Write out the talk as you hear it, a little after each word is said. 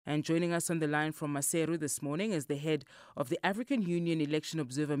And joining us on the line from Maseru this morning is the head of the African Union Election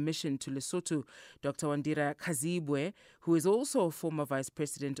Observer Mission to Lesotho, Dr. Wandira Kazibwe, who is also a former Vice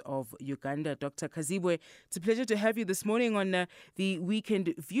President of Uganda. Dr. Kazibwe, it's a pleasure to have you this morning on the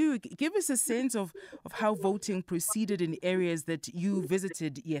Weekend View. Give us a sense of how voting proceeded in areas that you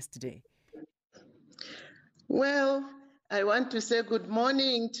visited yesterday. Well, I want to say good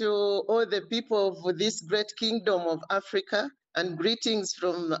morning to all the people of this great kingdom of Africa, and greetings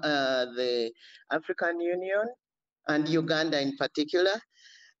from the African Union and Uganda in particular.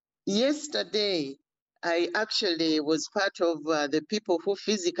 Yesterday, I actually was part of the people who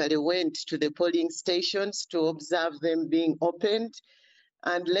physically went to the polling stations to observe them being opened,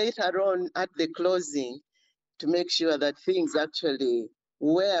 and later on at the closing to make sure that things actually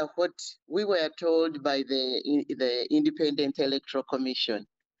were what we were told by the Independent Electoral Commission.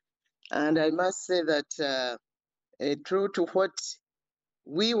 And I must say that true to what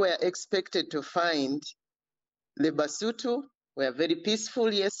we were expected to find, the Basotho were very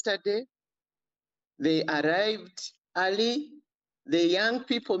peaceful yesterday. They arrived early. The young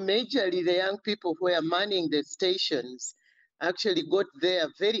people, majorly the young people who were manning the stations, actually got there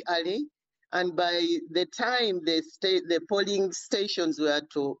very early. And by the time the polling stations were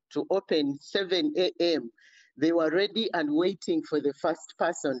to open 7 a.m., they were ready and waiting for the first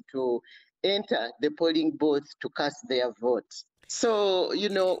person to enter the polling booth to cast their vote. So,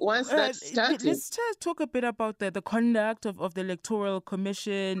 once that started... Let's talk a bit about the conduct of the Electoral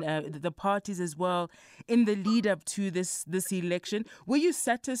Commission, the parties as well, in the lead up to this election. Were you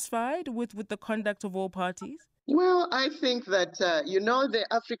satisfied with the conduct of all parties? Well, I think that, the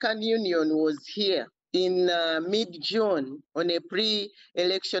African Union was here in mid-June on a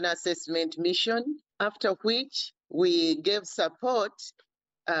pre-election assessment mission, after which we gave support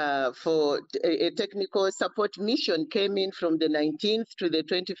for a technical support mission came in from the 19th to the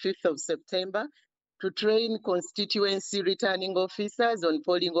 25th of September to train constituency returning officers on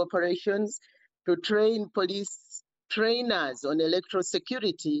polling operations, to train police trainers on electoral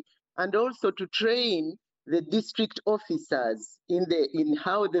security, and also to train the district officers in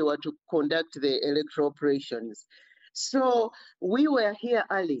how they were to conduct the electoral operations. So we were here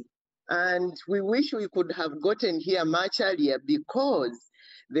early, and we wish we could have gotten here much earlier, because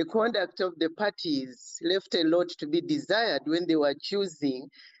the conduct of the parties left a lot to be desired when they were choosing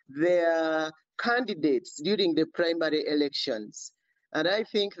their candidates during the primary elections. And I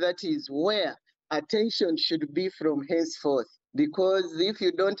think that is where attention should be from henceforth. Because if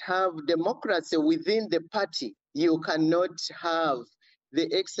you don't have democracy within the party, you cannot have the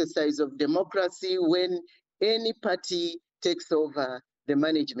exercise of democracy when any party takes over the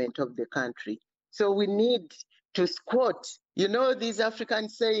management of the country. So we need to squat. These African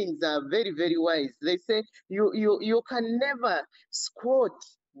sayings are very, very wise. They say you can never squat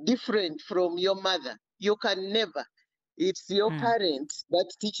different from your mother. You can never. It's your parent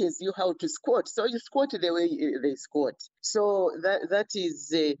that teaches you how to squat. So you squat the way they squat. So that is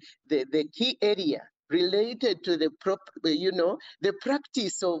the key area related to the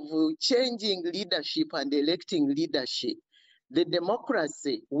practice of changing leadership and electing leadership. The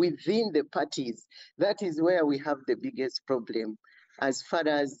democracy within the parties, that is where we have the biggest problem as far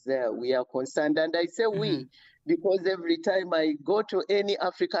as we are concerned. And I say we, because every time I go to any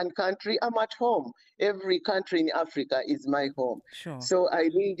African country, I'm at home. Every country in Africa is my home. Sure. So I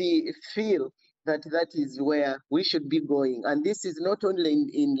really feel that is where we should be going. And this is not only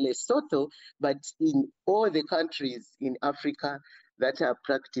in Lesotho, but in all the countries in Africa that are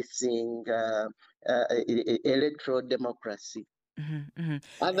practicing electoral democracy.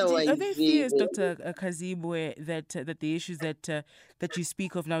 Otherwise, are there fears, Dr. Kazibwe, that the issues that you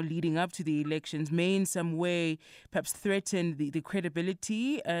speak of now leading up to the elections may in some way perhaps threaten the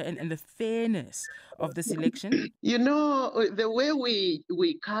credibility and the fairness of this election? The way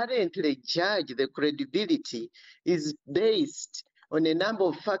we currently judge the credibility is based on a number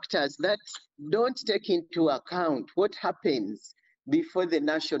of factors that don't take into account what happens before the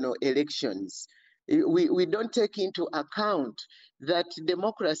national elections. We don't take into account that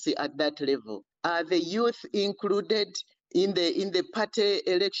democracy at that level. Are the youth included in the party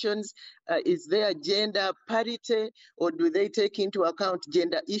elections? Is there gender parity, or do they take into account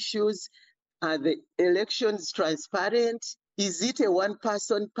gender issues? Are the elections transparent? Is it a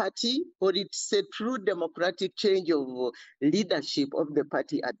one-person party, or it's a true democratic change of leadership of the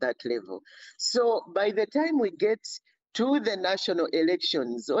party at that level? So by the time we get to the national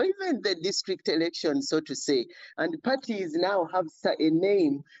elections, or even the district elections, so to say, and parties now have a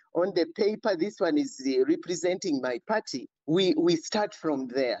name on the paper, this one is representing my party, we start from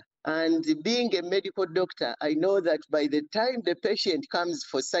there. And being a medical doctor, I know that by the time the patient comes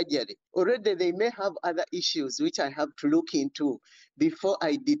for surgery, already they may have other issues which I have to look into before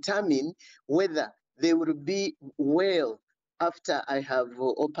I determine whether they will be well after I have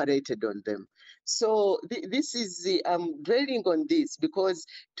operated on them. So this is I'm dwelling on this because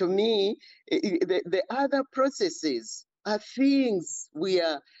to me, the other processes are things we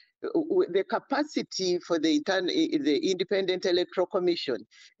are the capacity for the Independent Electoral Commission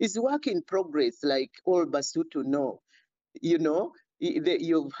is work in progress, like all Basutu know. You know,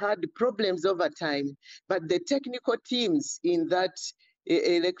 you've had problems over time, but the technical teams in that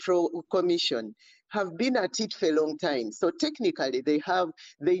electoral commission have been at it for a long time. So technically,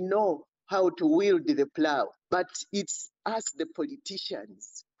 they know how to wield the plow. But it's us, the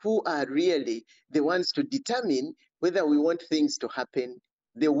politicians, who are really the ones to determine whether we want things to happen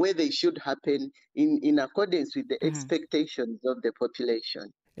the way they should happen in accordance with the expectations of the population.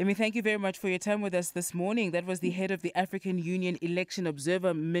 Let me thank you very much for your time with us this morning. That was the head of the African Union Election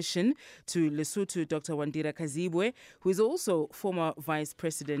Observer Mission to Lesotho, Dr. Wandira Kazibwe, who is also former Vice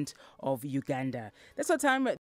President of Uganda. That's our time.